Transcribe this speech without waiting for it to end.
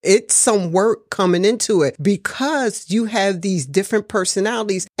It's some work coming into it because you have these different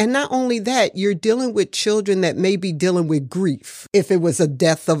personalities. And not only that, you're dealing with children that may be dealing with grief. If it was a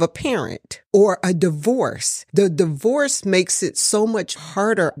death of a parent or a divorce, the divorce makes it so much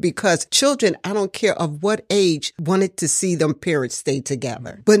harder because children, I don't care of what age, wanted to see them parents stay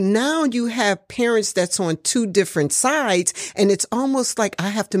together. But now you have parents that's on two different sides, and it's almost like I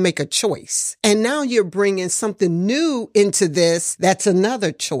have to make a choice. And now you're bringing something new into this. That's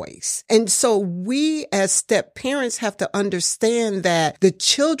another choice. And so we as step parents have to understand that the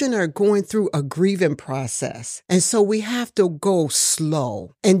children are going through a grieving process. And so we have to go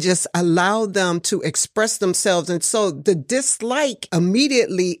slow and just allow them to express themselves. And so the dislike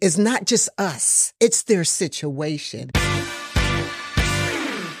immediately is not just us, it's their situation.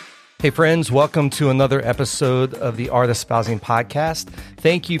 Hey friends, welcome to another episode of the Art of Espousing podcast.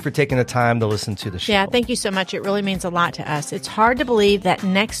 Thank you for taking the time to listen to the show. Yeah, thank you so much. It really means a lot to us. It's hard to believe that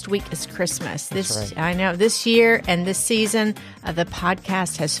next week is Christmas. That's right. I know this year and this season of the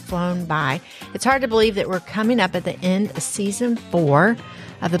podcast has flown by. It's hard to believe that we're coming up at the end of season 4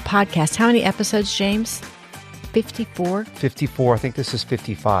 of the podcast. How many episodes, James? 54? 54. I think this is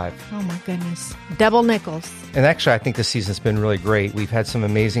 55. Oh my goodness. Double nickels. And actually, I think this season's been really great. We've had some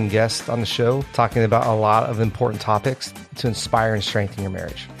amazing guests on the show talking about a lot of important topics to inspire and strengthen your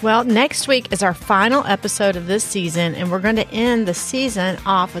marriage. Well, next week is our final episode of this season, and we're going to end the season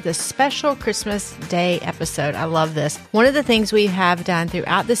off with a special Christmas Day episode. I love this. One of the things we have done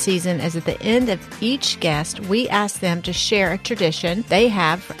throughout the season is at the end of each guest, we ask them to share a tradition they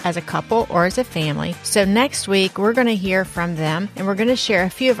have as a couple or as a family. So next week, we're going to hear from them, and we're going to share a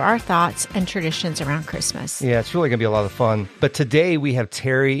few of our thoughts and traditions around Christmas. Yeah, it's really going to be a lot of fun. But today we have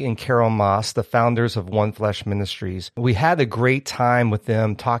Terry and Carol Moss, the founders of One Flesh Ministries. We had a great time with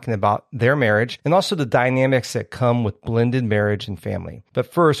them talking about their marriage and also the dynamics that come with blended marriage and family.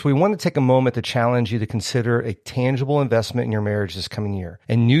 But first, we want to take a moment to challenge you to consider a tangible investment in your marriage this coming year.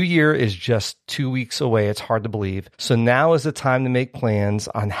 And New Year is just 2 weeks away. It's hard to believe. So now is the time to make plans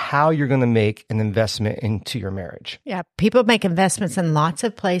on how you're going to make an investment into your marriage. Yeah, people make investments in lots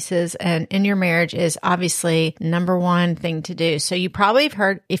of places, and in your marriage is obviously number one thing to do. So you probably have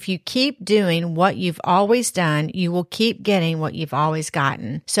heard, if you keep doing what you've always done, you will keep getting what you've always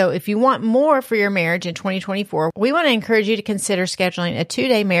gotten. So if you want more for your marriage in 2024, we want to encourage you to consider scheduling a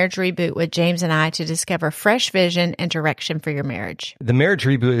 2-day marriage reboot with James and I to discover fresh vision and direction for your marriage. The Marriage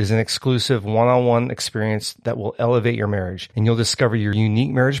Reboot is an exclusive one-on-one experience that will elevate your marriage, and you'll discover your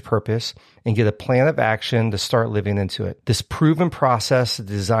unique marriage purpose and get a plan of action to start living into it. This proven process is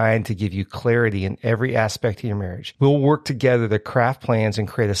designed to give you clarity in every aspect of your marriage. We'll work together to craft plans and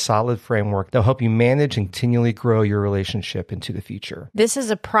create a solid framework that will help you manage and continually grow your relationship into the future. This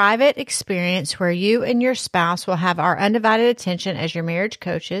is a private experience where you and your spouse will have our undivided attention as your marriage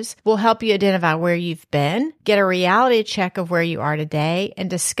coaches. We'll help you identify where you've been, get a reality check of where you are today, and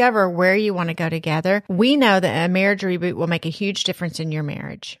discover where you want to go together. We know that a marriage reboot will make a huge difference in your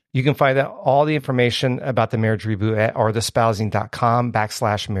marriage. You can find out all the information about the Marriage Reboot at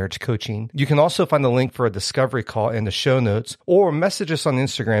artofespousing.com/marriage coaching. You can also find the link for a discovery call in the show notes, or message us on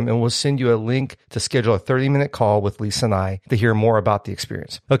Instagram and we'll send you a link to schedule a 30-minute call with Lisa and I to hear more about the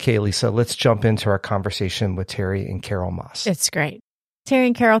experience. Okay, Lisa, let's jump into our conversation with Terry and Carol Moss. It's great. Terry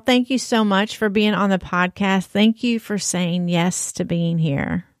and Carol, thank you so much for being on the podcast. Thank you for saying yes to being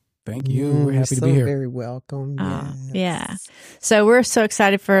here. Thank you. We're happy to be here. Very welcome. Yes. Yeah. So we're so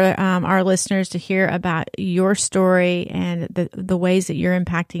excited for our listeners to hear about your story and the ways that you're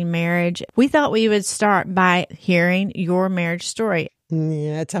impacting marriage. We thought we would start by hearing your marriage story.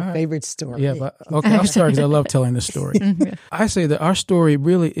 Yeah, it's our favorite story. Yeah, but okay, I'll start because I love telling this story. I say that our story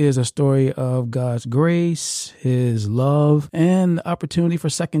really is a story of God's grace, His love, and the opportunity for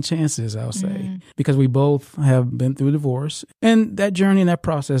second chances, I'll say, because we both have been through divorce. And that journey and that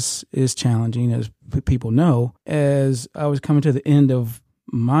process is challenging, as people know. As I was coming to the end of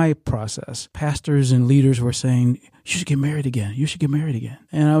my process, pastors and leaders were saying, you should get married again. You should get married again.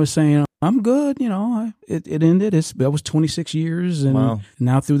 And I was saying, I'm good. You know, it ended. That was 26 years. And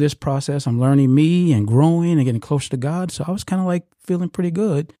now through this process, I'm learning me and growing and getting closer to God. So I was kind of like feeling pretty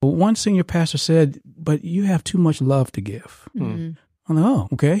good. But one senior pastor said, but you have too much love to give. I'm like, oh,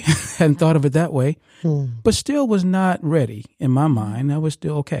 okay. Hadn't thought of it that way, but still was not ready in my mind. I was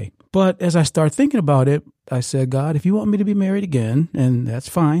still okay. But as I started thinking about it, I said, God, if you want me to be married again, and that's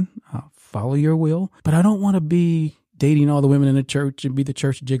fine, I'll follow your will. But I don't want to be dating all the women in the church and be the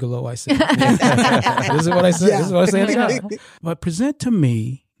church gigolo, I said. This is what I said. Yeah. This is what I said to God. But present to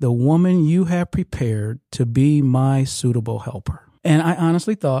me the woman you have prepared to be my suitable helper. And I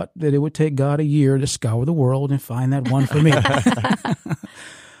honestly thought that it would take God a year to scour the world and find that one for me.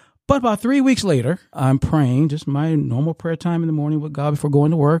 But about 3 weeks later, I'm praying, just my normal prayer time in the morning with God before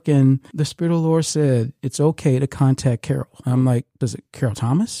going to work. And the Spirit of the Lord said, it's okay to contact Carol. I'm like, does it Carol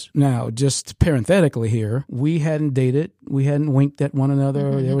Thomas? Now, just parenthetically here, we hadn't dated. We hadn't winked at one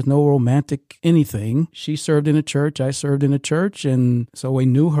another. There was no romantic anything. She served in a church. I served in a church. And so we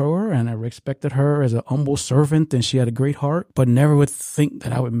knew her, and I respected her as an humble servant, and she had a great heart, but never would think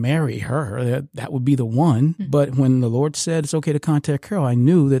that I would marry her. That would be the one. But when the Lord said it's okay to contact Carol, I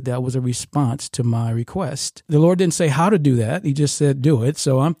knew that that was a response to my request. The Lord didn't say how to do that. He just said, do it.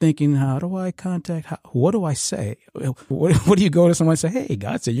 So I'm thinking, how do I contact? What do I say? What do you go to someone and say, hey,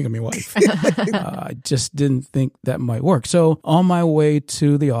 God said you're going to be my wife? I just didn't think that might work. So on my way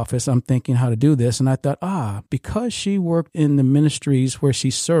to the office, I'm thinking how to do this. And I thought, because she worked in the ministries where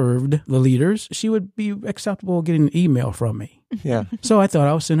she served the leaders, she would be acceptable getting an email from me. Yeah. So I thought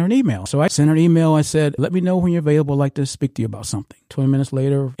I would send her an email. So I sent her an email. I said, let me know when you're available. I'd like to speak to you about something. 20 minutes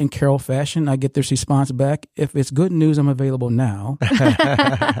later, in Carol fashion, I get this response back. If it's good news, I'm available now.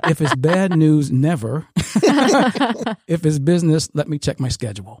 If it's bad news, never. If it's business, let me check my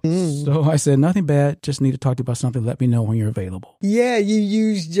schedule. So I said, nothing bad. Just need to talk to you about something. Let me know when you're available. Yeah, you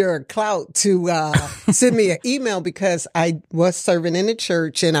used your clout to send me an email because I was serving in a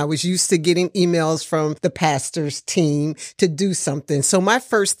church and I was used to getting emails from the pastor's team to do something. So my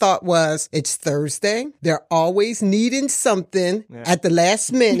first thought was, it's Thursday. They're always needing something at the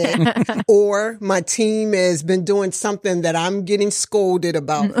last minute, or my team has been doing something that I'm getting scolded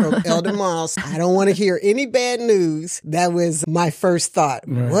about from Elder Moss. I don't want to hear any bad news. That was my first thought.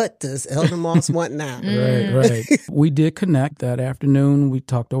 Right. What does Elder Moss want now? Right. We did connect that afternoon. We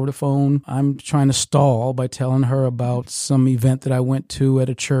talked over the phone. I'm trying to stall by telling her about some event that I went to at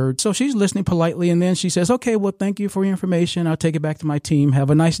a church. So she's listening politely, and then she says, okay, well, thank you for your information. I'll take it back to my team. Have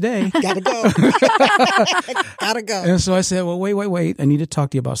a nice day. Gotta go. Gotta go. And so I said, well, wait. I need to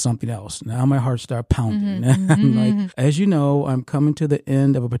talk to you about something else. Now my heart started pounding. I'm like, as you know, I'm coming to the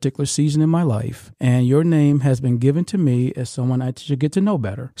end of a particular season in my life, and your name has been given to me as someone I should get to know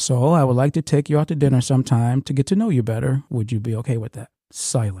better. So I would like to take you out to dinner sometime to get to know you better. Would you be okay with that?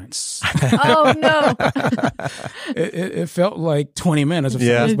 Silence. Oh, no. It felt like 20 minutes of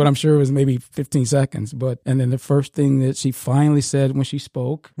silence, but I'm sure it was maybe 15 seconds. And then the first thing that she finally said when she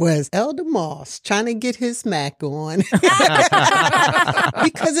spoke was Elder Moss trying to get his Mac on.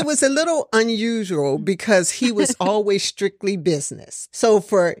 Because it was a little unusual because he was always strictly business. So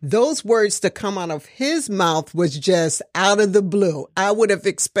for those words to come out of his mouth was just out of the blue. I would have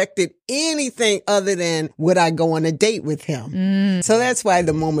expected anything other than would I go on a date with him? So that's why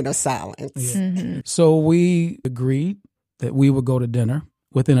the moment of silence. So we agreed that we would go to dinner.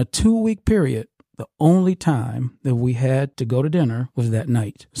 Within a 2-week period, the only time that we had to go to dinner was that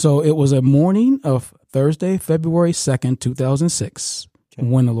night. So it was a morning of Thursday, February 2nd, 2006.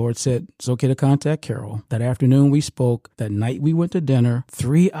 When the Lord said, it's okay to contact Carol. That afternoon we spoke. That night we went to dinner.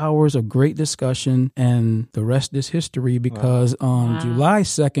 3 hours of great discussion. And the rest is history because on July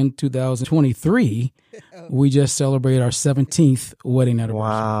 2nd, 2023, we just celebrated our 17th wedding anniversary.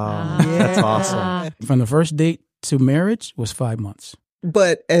 Wow. That's awesome. From the first date to marriage was 5 months.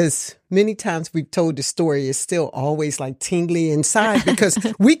 But as many times we've told the story, it's still always like tingly inside because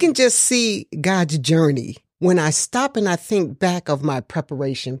we can just see God's journey. When I stop and I think back of my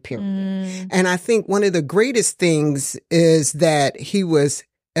preparation period, and I think one of the greatest things is that he was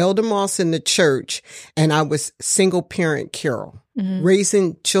Elder Moss in the church and I was single parent Carol.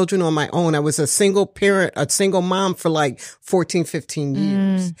 Raising children on my own. I was a single parent, a single mom for like 14, 15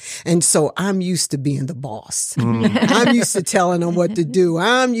 years. And so I'm used to being the boss. I'm used to telling them what to do.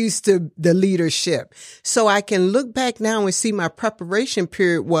 I'm used to the leadership. So I can look back now and see my preparation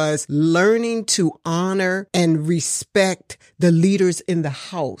period was learning to honor and respect the leaders in the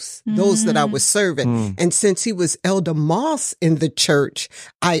house, those that I was serving. And since he was Elder Moss in the church,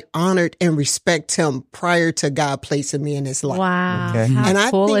 I honored and respect him prior to God placing me in his life. Wow. Okay. And I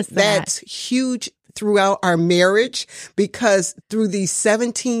cool think that's huge throughout our marriage because through these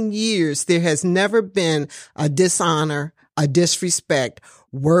 17 years, there has never been a dishonor, a disrespect,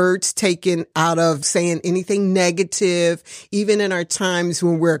 words taken out of saying anything negative, even in our times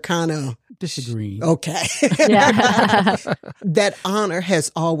when we're kind of disagreeing. Okay. That honor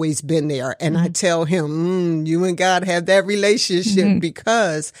has always been there. And I tell him, you and God have that relationship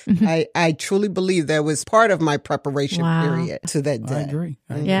because I truly believe that was part of my preparation period to that day. I agree.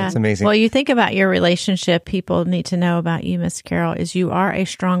 Yeah. That's amazing. Well, you think about your relationship, people need to know about you, Miss Carol, is you are a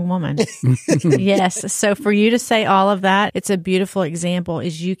strong woman. Yes. So for you to say all of that, it's a beautiful example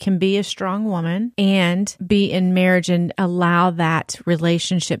is you can be a strong woman and be in marriage and allow that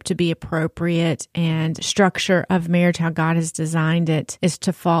relationship to be appropriate appropriate and structure of marriage, how God has designed it, is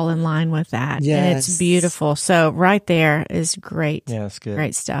to fall in line with that. Yes. And it's beautiful. So right there is great. Yeah, that's good.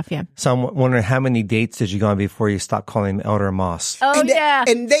 Great stuff. Yeah. So I'm wondering, how many dates did you go on before you stopped calling him Elder Moss? Oh, yeah.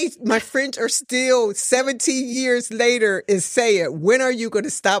 And my friends are still 17 years later is saying, when are you going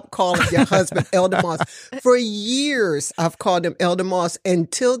to stop calling your husband Elder Moss? For years, I've called him Elder Moss.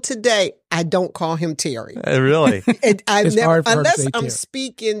 Until today, I don't call him Terry. Really? And I've It's never, hard for her to unless say I'm Terry.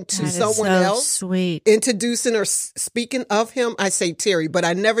 speaking to That is someone so else, sweet. introducing or speaking of him, I say Terry, but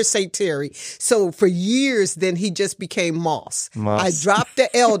I never say Terry. So for years, then he just became Moss. Moss. I dropped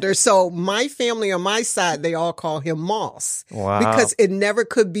the elder. So my family on my side, they all call him Moss. Wow. Because it never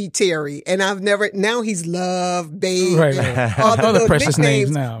could be Terry. And now he's Love, Babe, Right. and all the Other little precious names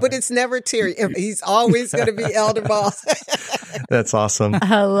nicknames, now. but it's never Terry. He's always going to be Elder Moss. That's awesome.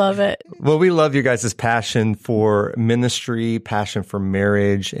 I love it. Well, we love your guys' passion for ministry, passion for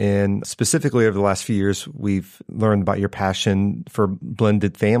marriage, and specifically over the last few years, we've learned about your passion for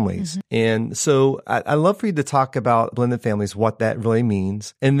blended families. And so I'd love for you to talk about blended families, what that really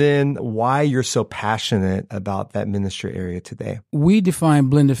means, and then why you're so passionate about that ministry area today. We define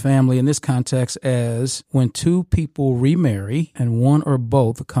blended family in this context as when two people remarry and one or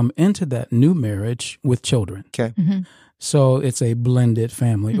both come into that new marriage with children. Okay. So it's a blended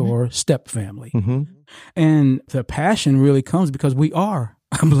family or step family. Mm-hmm. And the passion really comes because we are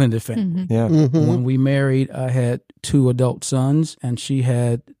a blended family. Yeah. When we married, I had 2 adult sons and she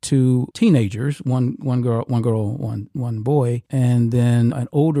had 2 teenagers, one girl, one boy, and then an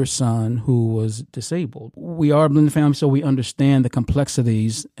older son who was disabled. We are a blended family, so we understand the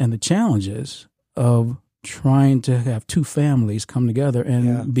complexities and the challenges of trying to have 2 families come together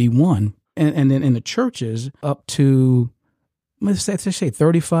and be one. And then in the churches, up to, let's say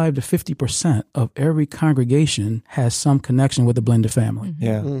 35 to 50% of every congregation has some connection with the blended family.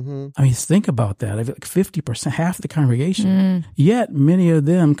 Yeah. I mean, think about that. Like 50%, half the congregation. Yet many of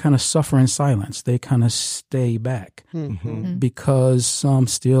them kind of suffer in silence. They kind of stay back because some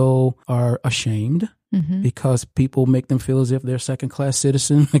still are ashamed. Because people make them feel as if they're second-class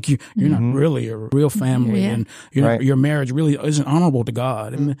citizen, like you're not really a real family, and your marriage really isn't honorable to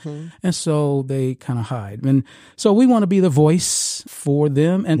God, and so they kind of hide. And so we want to be the voice for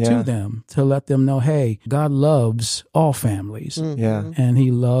them and to them to let them know, hey, God loves all families, and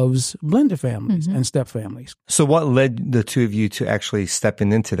He loves blended families and step families. So what led the two of you to actually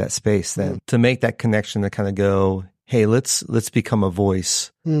stepping into that space then, to make that connection to kind of go, hey, let's become a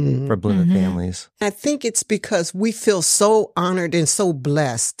voice for blended families? I think it's because we feel so honored and so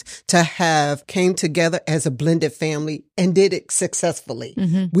blessed to have came together as a blended family and did it successfully.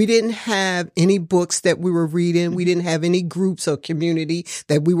 We didn't have any books that we were reading. We didn't have any groups or community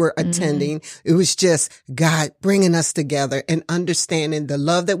that we were attending. It was just God bringing us together and understanding the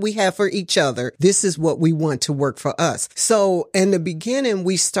love that we have for each other. This is what we want to work for us. So in the beginning,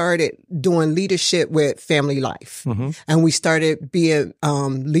 we started doing leadership with Family Life, and we started being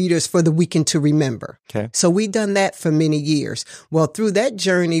leaders for the Weekend to Remember. Okay. So we done that for many years. Well, through that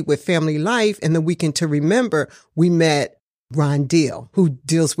journey with Family Life and the Weekend to Remember, we met Ron Deal, who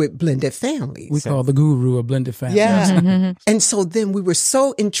deals with blended families. We call the guru of blended families. Yeah. And so then we were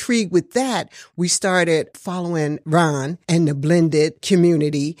so intrigued with that, we started following Ron and the blended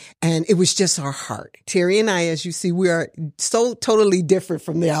community, and it was just our heart. Terry and I, as you see, we are so totally different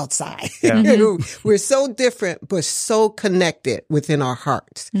from the outside. Yeah. We're so different, but so connected within our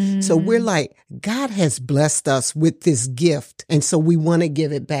hearts. So we're like, God has blessed us with this gift, and so we want to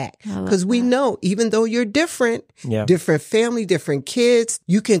give it back. Because we know, even though you're different, different family, different kids,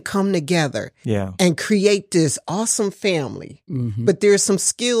 you can come together and create this awesome family. But there's some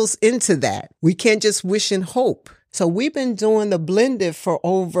skills into that. We can't just wish and hope. So we've been doing the blended for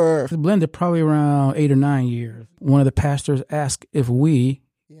over... The blended probably around 8 or 9 years. One of the pastors asked if we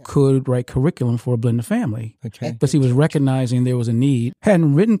could write curriculum for a blended family. Okay. Because he was recognizing there was a need.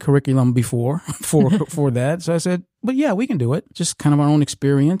 Hadn't written curriculum before for that. So I said, but yeah, we can do it. Just kind of our own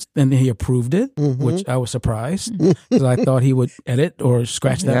experience. And then he approved it, which I was surprised because I thought he would edit or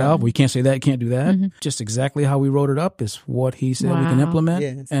scratch that out. We can't say that, can't do that. Just exactly how we wrote it up is what he said we can implement.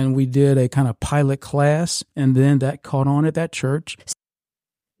 Yes. And we did a kind of pilot class, and then that caught on at that church.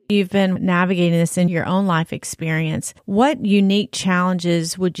 You've been navigating this in your own life experience. What unique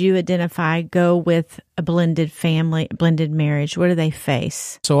challenges would you identify go with a blended family, blended marriage? What do they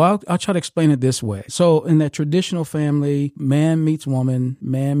face? So I'll try to explain it this way. So in that traditional family, man meets woman,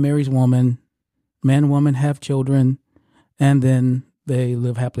 man marries woman, man and woman have children, and then they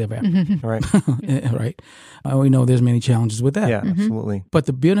live happily ever after. Right. Right. We know there's many challenges with that. Yeah, absolutely. But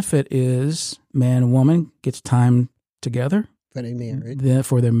the benefit is man and woman gets time together.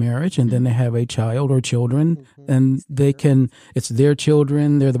 for their marriage. And then they have a child or children, and it's their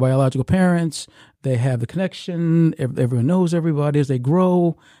children, they're the biological parents, they have the connection, everyone knows everybody as they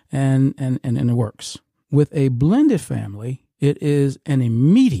grow, and it works. With a blended family, it is an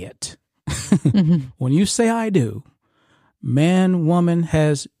immediate, when you say I do, man, woman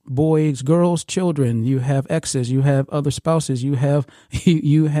has boys, girls, children, you have exes, you have other spouses, you have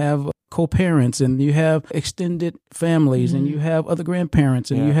co-parents, and you have extended families, and you have other grandparents,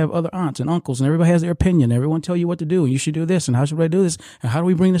 and you have other aunts and uncles, and everybody has their opinion. Everyone tell you what to do, and you should do this, and how should I do this, and how do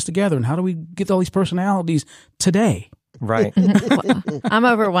we bring this together, and how do we get all these personalities today? Right. I'm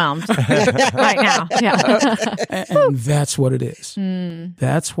overwhelmed right now. Yeah. And that's what it is.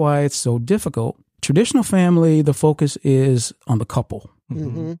 That's why it's so difficult. Traditional family, the focus is on the couple.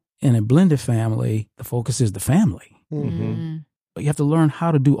 In a blended family, the focus is the family. But you have to learn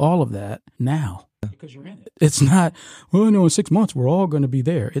how to do all of that now because you're in it. It's not, well, in 6 months, we're all going to be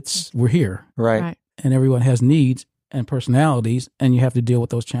there. We're here. Right. And everyone has needs and personalities, and you have to deal with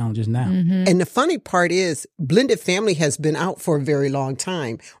those challenges now. And the funny part is, blended family has been out for a very long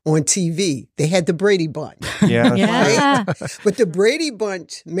time on TV. They had the Brady Bunch. Yeah. But the Brady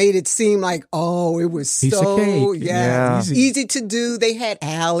Bunch made it seem like, it was so easy to do. They had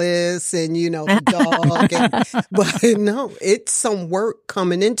Alice and, the dog. But no, it's some work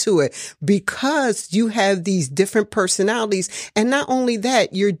coming into it because you have these different personalities. And not only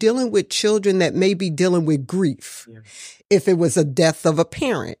that, you're dealing with children that may be dealing with grief. If it was a death of a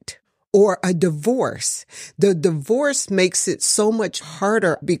parent or a divorce, the divorce makes it so much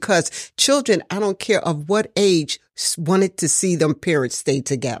harder because children, I don't care of what age, wanted to see them parents stay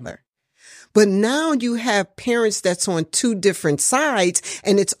together. But now you have parents that's on two different sides,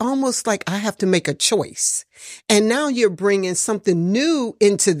 and it's almost like I have to make a choice. And now you're bringing something new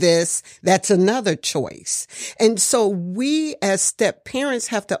into this. That's another choice. And so we as step parents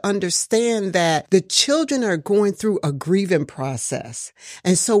have to understand that the children are going through a grieving process.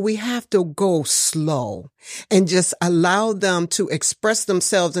 And so we have to go slow and just allow them to express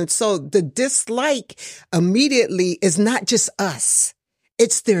themselves. And so the dislike immediately is not just us.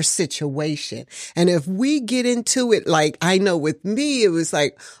 It's their situation. And if we get into it, like I know with me, it was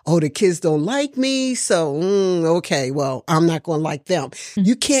like, the kids don't like me. So, okay, well, I'm not going to like them.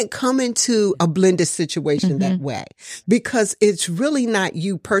 You can't come into a blended situation that way because it's really not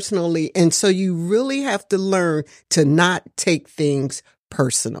you personally. And so you really have to learn to not take things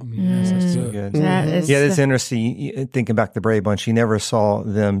personal. Yes, that's good. That's interesting. Thinking back to the Brady Bunch, you never saw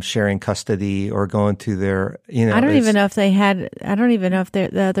them sharing custody or going to their, I don't even know if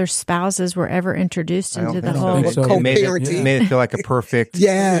the other spouses were ever introduced into the whole co-parenting. Made it feel like a perfect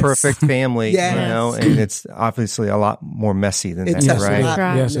family, and it's obviously a lot more messy than that,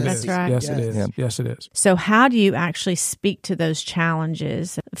 right? Yes, it is. Right. Yes, it is. Yeah. Yes, it is. So how do you actually speak to those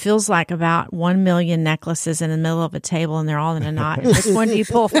challenges? It feels like about 1 million necklaces in the middle of a table and they're all in a knot. Which one do you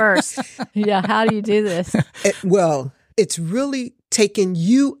pull first? Yeah, how do you do this? It's really taking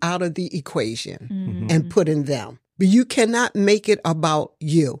you out of the equation and putting them. But you cannot make it about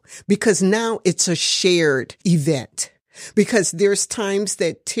you because now it's a shared event. Because there's times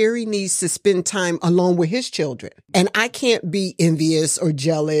that Terry needs to spend time alone with his children. And I can't be envious or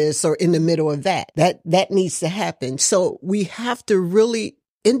jealous or in the middle of that. That needs to happen. So we have to really,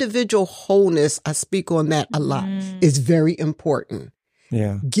 individual wholeness, I speak on that a lot, is very important.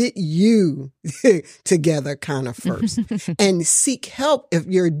 Yeah. Get you together kind of first and seek help if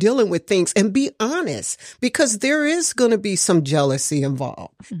you're dealing with things and be honest because there is going to be some jealousy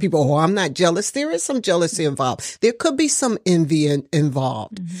involved. People, I'm not jealous. There is some jealousy involved. There could be some envy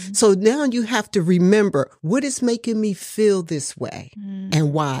involved. So now you have to remember what is making me feel this way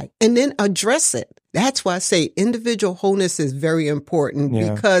and why, and then address it. That's why I say individual wholeness is very important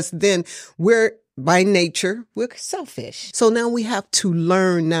because then by nature, we're selfish. So now we have to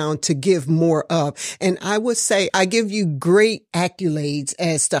learn now to give more of. And I would say I give you great accolades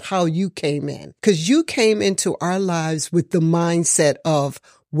as to how you came in because you came into our lives with the mindset of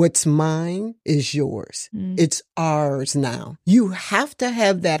what's mine is yours. It's ours now. You have to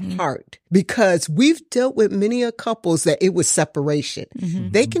have that heart because we've dealt with many a couples that it was separation.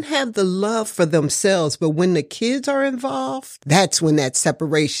 They can have the love for themselves, but when the kids are involved, that's when that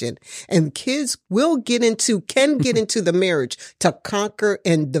separation and kids can get into the marriage to conquer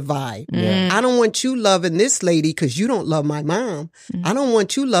and divide. I don't want you loving this lady because you don't love my mom. I don't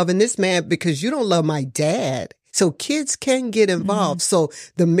want you loving this man because you don't love my dad. So kids can get involved. So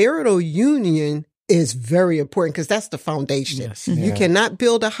the marital union is very important because that's the foundation. Yes. You cannot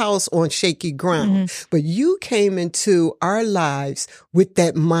build a house on shaky ground. But you came into our lives with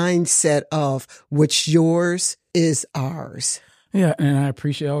that mindset of what's yours is ours. Yeah, and I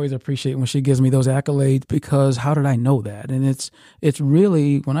always appreciate when she gives me those accolades, because how did I know that? And it's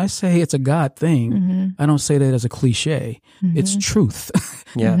really, when I say it's a God thing, I don't say that as a cliche. It's truth.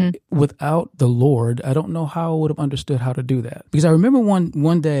 Yeah. Without the Lord, I don't know how I would have understood how to do that. Because I remember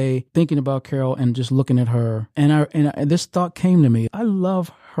one day thinking about Carol and just looking at her, and this thought came to me. I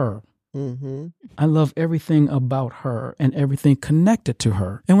love her. I love everything about her and everything connected to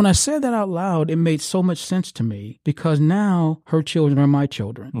her. And when I said that out loud, it made so much sense to me, because now her children are my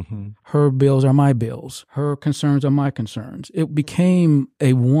children. Her bills are my bills. Her concerns are my concerns. It became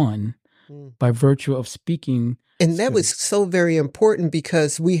a one by virtue of speaking. And that was so very important,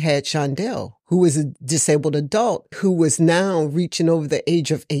 because we had Shondell, who was a disabled adult, who was now reaching over the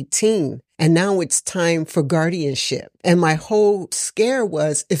age of 18. And now it's time for guardianship. And my whole scare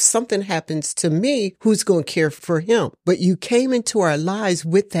was, if something happens to me, who's going to care for him? But you came into our lives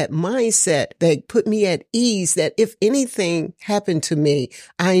with that mindset that put me at ease, that if anything happened to me,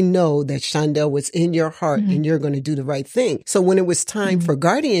 I know that Shondell was in your heart and you're going to do the right thing. So when it was time for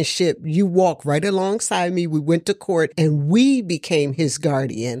guardianship, you walked right alongside me. We went to court and we became his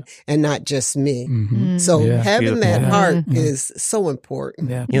guardian and not just me. So having that heart is so important.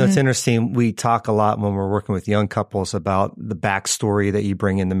 You know, it's interesting. We talk a lot when we're working with young couples about the backstory that you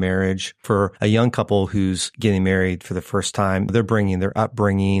bring into marriage. For a young couple who's getting married for the first time, they're bringing their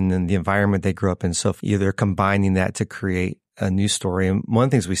upbringing and the environment they grew up in. So they're combining that to create a new story. And one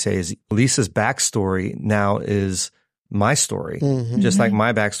of the things we say is Lisa's backstory now is my story. Just like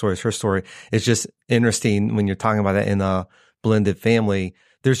my backstory is her story. It's just interesting when you're talking about that in a blended family.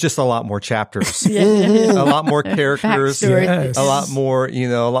 There's just a lot more chapters, a lot more characters, a lot more,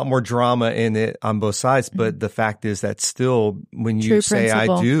 a lot more drama in it on both sides. But the fact is that still, when you True say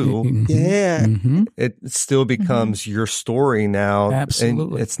principle. I do, it still becomes your story now.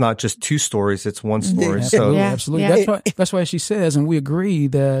 Absolutely. And it's not just two stories, it's one story. Absolutely. So Absolutely. That's why she says, and we agree,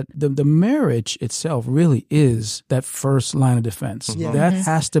 that the marriage itself really is that first line of defense. That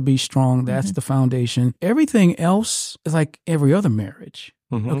has to be strong. That's the foundation. Everything else is like every other marriage.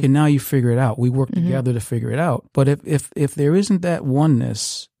 Okay, now you figure it out. We work together to figure it out. But if there isn't that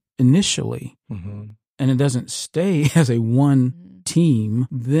oneness initially, and it doesn't stay as a one team,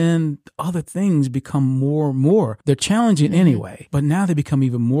 then other things become more. They're challenging anyway, but now they become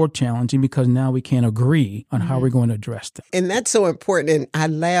even more challenging, because now we can't agree on how we're going to address them. And that's so important. And I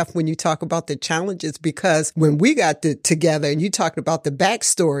laugh when you talk about the challenges, because when we got together and you talked about the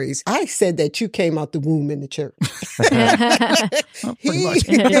backstories, I said that you came out the womb in the church.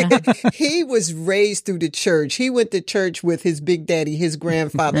 He was raised through the church. He went to church with his big daddy, his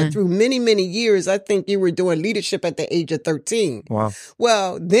grandfather, through many, many years. I think you were doing leadership at the age of 13. Wow.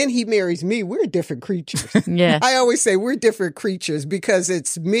 Well, then he marries me. We're different creatures. I always say we're different creatures, because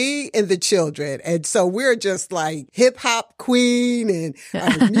it's me and the children. And so we're just like hip hop queen, and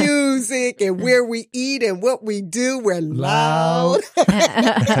our music and where we eat and what we do. We're loud.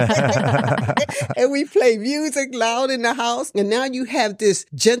 And we play music loud in the house. And now you have this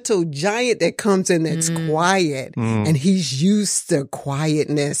gentle giant that comes in that's quiet. And he's used to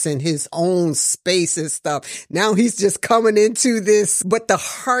quietness and his own space and stuff. Now he's just coming into this, but the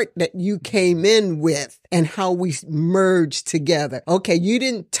heart that you came in with and how we merged together. Okay, you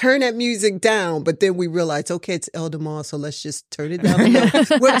didn't turn that music down, but then we realized, okay, it's Elder Moss, so let's just turn it down a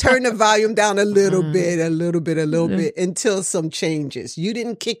little. We'll turn the volume down a little bit until some changes. You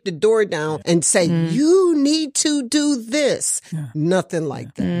didn't kick the door down and say, you need to do this. Nothing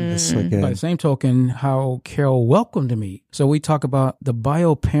like that. That's so good. By the same token, how Carol welcomed me. So we talk about the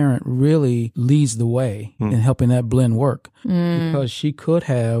bio parent really leads the way in helping that blend work, because she could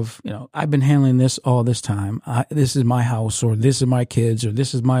have, I've been handling this all this time. This is my house, or this is my kids, or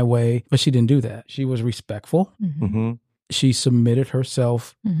this is my way. But she didn't do that. She was respectful. She submitted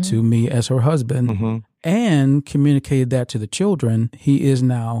herself to me as her husband and communicated that to the children. He is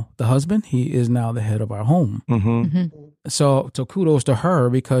now the husband. He is now the head of our home. So kudos to her,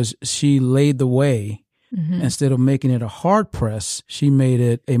 because she laid the way. Instead of making it a hard press, she made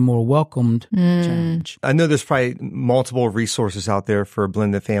it a more welcomed challenge. I know there's probably multiple resources out there for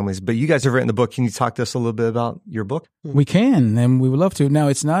blended families, but you guys have written the book. Can you talk to us a little bit about your book? We can, and we would love to. Now,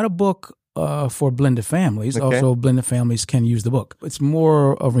 it's not a book for blended families. Okay. Also, blended families can use the book. It's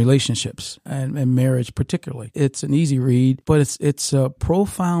more of relationships and marriage particularly. It's an easy read, but it's a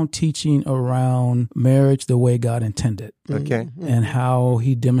profound teaching around marriage the way God intended. Okay. And how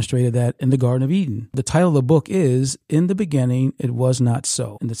he demonstrated that in the Garden of Eden. The title of the book is In the Beginning, It Was Not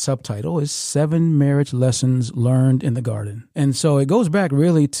So. And the subtitle is 7 Marriage Lessons Learned in the Garden. And so it goes back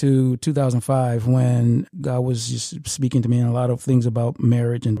really to 2005, when God was just speaking to me in a lot of things about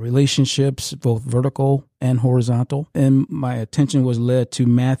marriage and relationships, both vertical and horizontal. And my attention was led to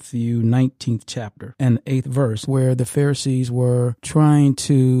Matthew 19th chapter and 8th verse, where the Pharisees were trying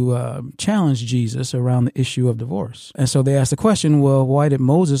to challenge Jesus around the issue of divorce. And so they asked the question, well, why did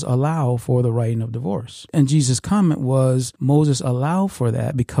Moses allow for the writing of divorce? And Jesus' comment was, Moses allowed for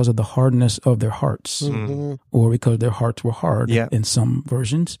that because of the hardness of their hearts, or because their hearts were hard in some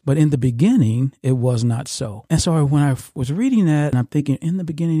versions. But in the beginning, it was not so. And so when I was reading that, and I'm thinking, in the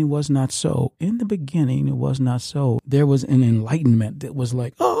beginning, it was not so. In the beginning, it was not so. There was an enlightenment that was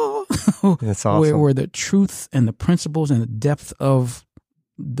like, oh, that's awesome. Where the truth and the principles and the depth of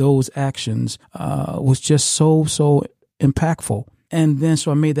those actions was just so impactful. And then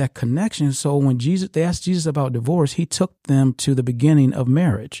so I made that connection. So when they asked Jesus about divorce, he took them to the beginning of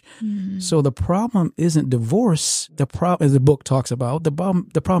marriage. So the problem isn't divorce. The problem, as the book talks about, the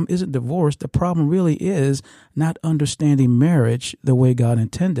problem isn't divorce. The problem really is not understanding marriage the way God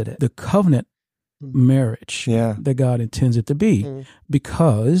intended it. The covenant marriage that God intends it to be.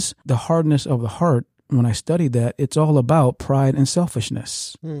 Because the hardness of the heart, when I studied that, it's all about pride and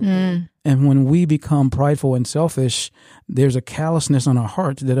selfishness. And when we become prideful and selfish, there's a callousness on our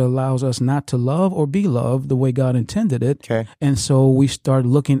hearts that allows us not to love or be loved the way God intended it. Okay. And so we start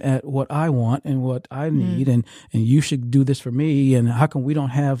looking at what I want and what I need, and you should do this for me, and how come we don't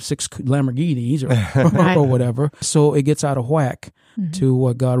have 6 Lamborghinis or whatever. So it gets out of whack to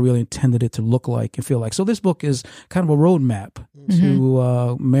what God really intended it to look like and feel like. So this book is kind of a roadmap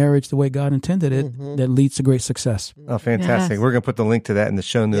to marriage the way God intended it that leads to great success. Oh, fantastic. We're going to put the link to that in the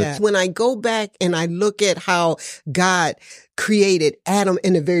show notes. When I go back and I look at how God created Adam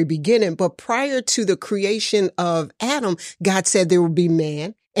in the very beginning, but prior to the creation of Adam, God said there will be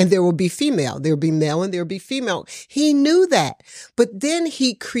man and there will be female. There will be male and there will be female. He knew that. But then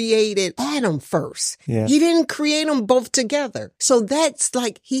he created Adam first. Yeah. He didn't create them both together. So that's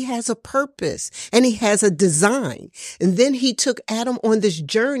like he has a purpose and he has a design. And then he took Adam on this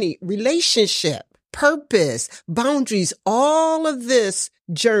journey, relationship, purpose, boundaries, all of this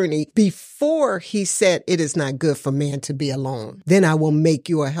journey before he said it is not good for man to be alone. Then I will make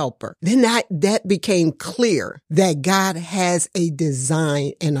you a helper. Then that became clear that God has a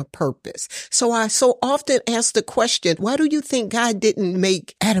design and a purpose. So I so often ask the question, why do you think God didn't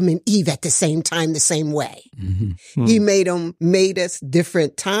make Adam and Eve at the same time, the same way? He made us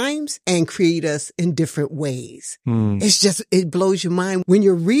different times and create us in different ways. It's just, it blows your mind when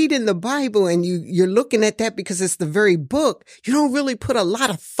you're reading the Bible and you're looking at that because it's the very book. You don't really put a lot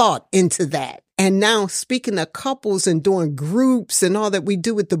of thought into that. And now speaking to couples and doing groups and all that we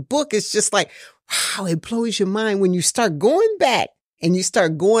do with the book, it's just like, wow, it blows your mind when you start going back and you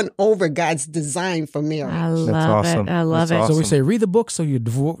start going over God's design for marriage. I love it. I love it. Awesome. So we say, read the book so you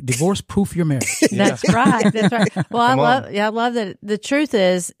divorce-proof your marriage. That's right. That's right. Well, I love that. The truth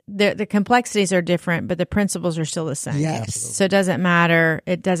is the complexities are different, but the principles are still the same. Yes. So it doesn't matter.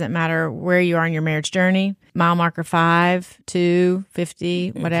 It doesn't matter where you are in your marriage journey. Mile marker 5, 2,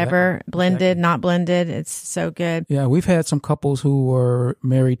 50, whatever. Exactly. Blended, not blended. It's so good. Yeah, we've had some couples who were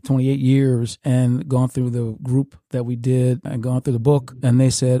married 28 years and gone through the group that we did and gone through the book, and they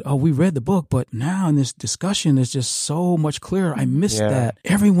said, oh, we read the book, but now in this discussion it's just so much clearer. I missed that.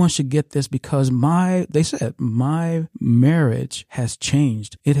 Everyone should get this because they said my marriage has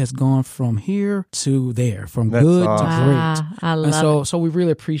changed. It has gone from here to there, from good to great. I love it. So we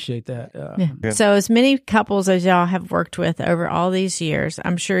really appreciate that. So as many couples as y'all have worked with over all these years,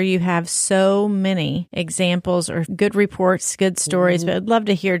 I'm sure you have so many examples or good reports, good stories, but I'd love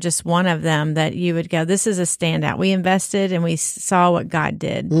to hear just one of them that you would go, this is a standout. We invested and we saw what God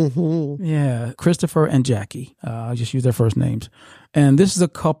did. Yeah. Christopher and Jackie. I'll just use their first names. And this is a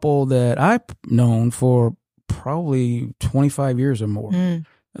couple that I've known for probably 25 years or more.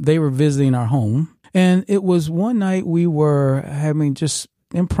 They were visiting our home. And it was one night we were having just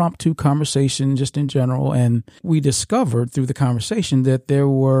impromptu conversation just in general. And we discovered through the conversation that there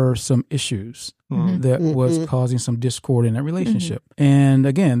were some issues that was causing some discord in that relationship. And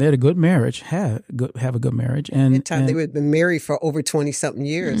again, they had a good marriage, have a good marriage. And at the time they had been married for over 20-something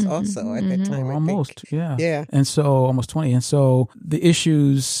years also at that time. Almost, yeah. And so almost 20. And so the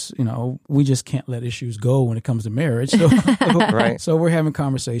issues, we just can't let issues go when it comes to marriage. So, so we're having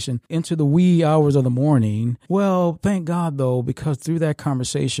conversation into the wee hours of the morning. Well, thank God though, because through that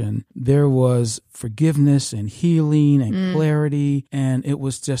conversation, there was forgiveness and healing and clarity. And it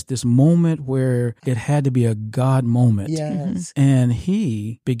was just this moment where where it had to be a God moment. Yes. And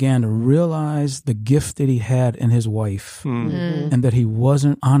he began to realize the gift that he had in his wife and that he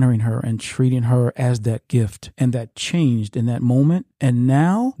wasn't honoring her and treating her as that gift. And that changed in that moment. And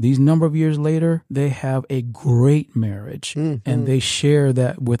now, these number of years later, they have a great marriage and they share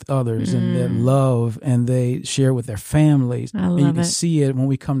that with others and that love, and they share with their families. I love and you can it. see it when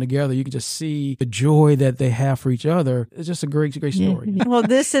we come together. You can just see the joy that they have for each other. It's just a great story. Well,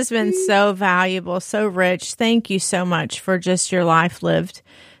 this has been so valuable, so rich. Thank you so much for just your life lived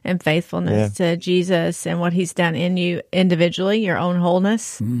and faithfulness to Jesus and what he's done in you individually, your own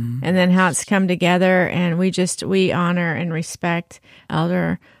wholeness, and then how it's come together. And we honor and respect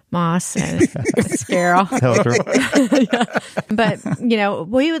Elder Moss and Scarroll. But,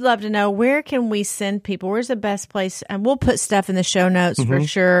 we would love to know, where can we send people? Where's the best place? And we'll put stuff in the show notes for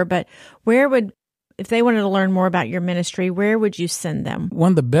sure. But if they wanted to learn more about your ministry, where would you send them?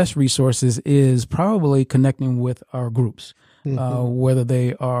 One of the best resources is probably connecting with our groups. Whether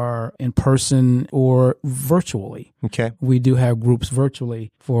they are in person or virtually. Okay. We do have groups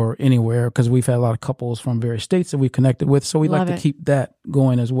virtually for anywhere because we've had a lot of couples from various states that we've connected with. So we like to keep that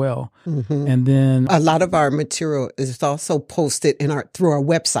going as well. And then a lot of our material is also posted through our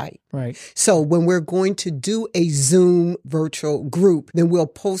website. Right. So when we're going to do a Zoom virtual group, then we'll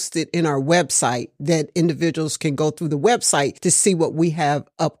post it in our website that individuals can go through the website to see what we have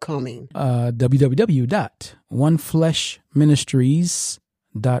upcoming.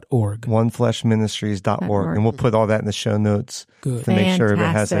 www.onefleshministries.org. onefleshministries.org. And we'll put all that in the show notes to make sure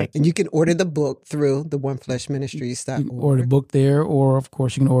everybody has it. And you can order the book through the onefleshministries.org. Order the book there, or of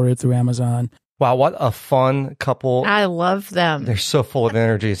course you can order it through Amazon. Wow, what a fun couple. I love them. They're so full of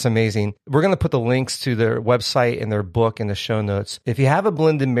energy. It's amazing. We're going to put the links to their website and their book in the show notes. If you have a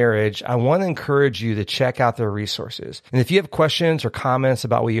blended marriage, I want to encourage you to check out their resources. And if you have questions or comments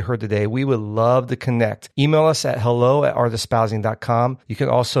about what you heard today, we would love to connect. Email us at hello@artespousing.com. You can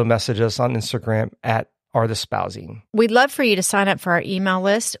also message us on Instagram at Art Espousing. We'd love for you to sign up for our email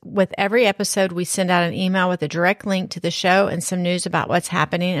list. With every episode, we send out an email with a direct link to the show and some news about what's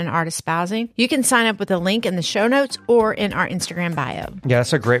happening in Art Espousing. You can sign up with a link in the show notes or in our Instagram bio. Yeah,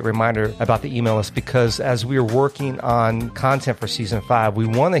 that's a great reminder about the email list, because as we are working on content for season 5, we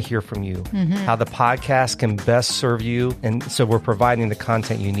want to hear from you, how the podcast can best serve you. And so we're providing the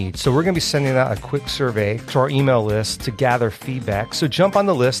content you need. So we're going to be sending out a quick survey to our email list to gather feedback. So jump on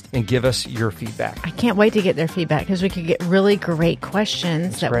the list and give us your feedback. I can't wait to get their feedback, because we could get really great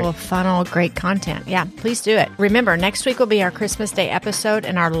questions that will funnel great content. Yeah, please do it. Remember, next week will be our Christmas Day episode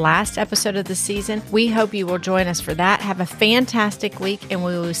and our last episode of the season. We hope you will join us for that. Have a fantastic week, and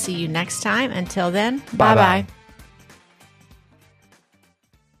we will see you next time. Until then, bye-bye.